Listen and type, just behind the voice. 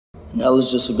And hell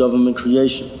is just a government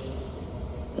creation.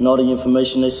 And all the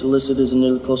information they solicit isn't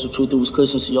nearly close to truth. It was clear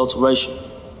since the alteration.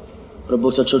 But the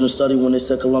books our children study when they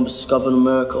said Columbus discovered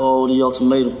America, oh, the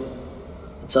ultimatum.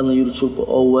 I'm telling you the truth, but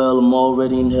oh well, I'm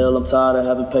already in hell. I'm tired of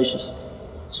having patience.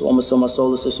 So I'ma sell my soul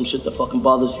and say some shit that fucking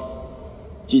bothers you.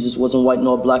 Jesus wasn't white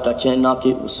nor black, I can't knock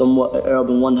it. Was somewhat an Arab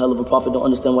and one hell of a prophet. Don't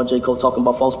understand why J. Cole talking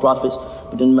about false prophets,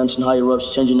 but didn't mention higher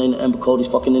ups, changing name to Amber Code. These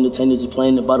fucking entertainers is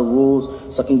playing it by the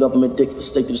rules, sucking government dick for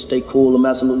state to stay cool. I'm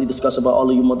absolutely disgusted by all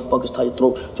of you motherfuckers. Tie your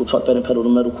throat to a truck bed and pedal the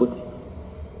metal quickly.